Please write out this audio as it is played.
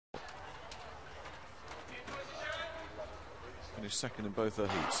Finished second in both her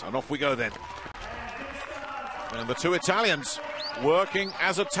heats. And off we go then. And the two Italians working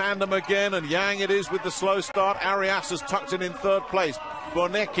as a tandem again, and Yang it is with the slow start. Arias has tucked in third place.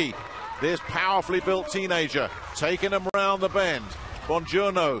 Bonecchi, this powerfully built teenager, taking him around the bend.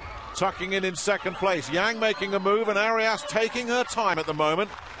 Bongiorno tucking in second place. Yang making a move, and Arias taking her time at the moment.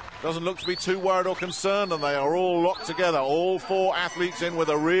 Doesn't look to be too worried or concerned, and they are all locked together. All four athletes in with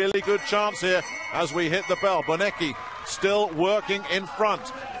a really good chance here as we hit the bell. Bonecchi still working in front.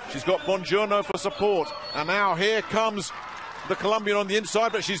 She's got Bongiorno for support, and now here comes the Colombian on the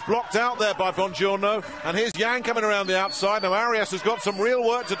inside, but she's blocked out there by Bongiorno, and here's Yang coming around the outside. Now Arias has got some real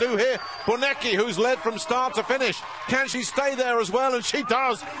work to do here. Bonecchi, who's led from start to finish, can she stay there as well? And she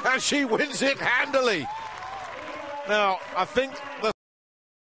does, and she wins it handily. Now, I think the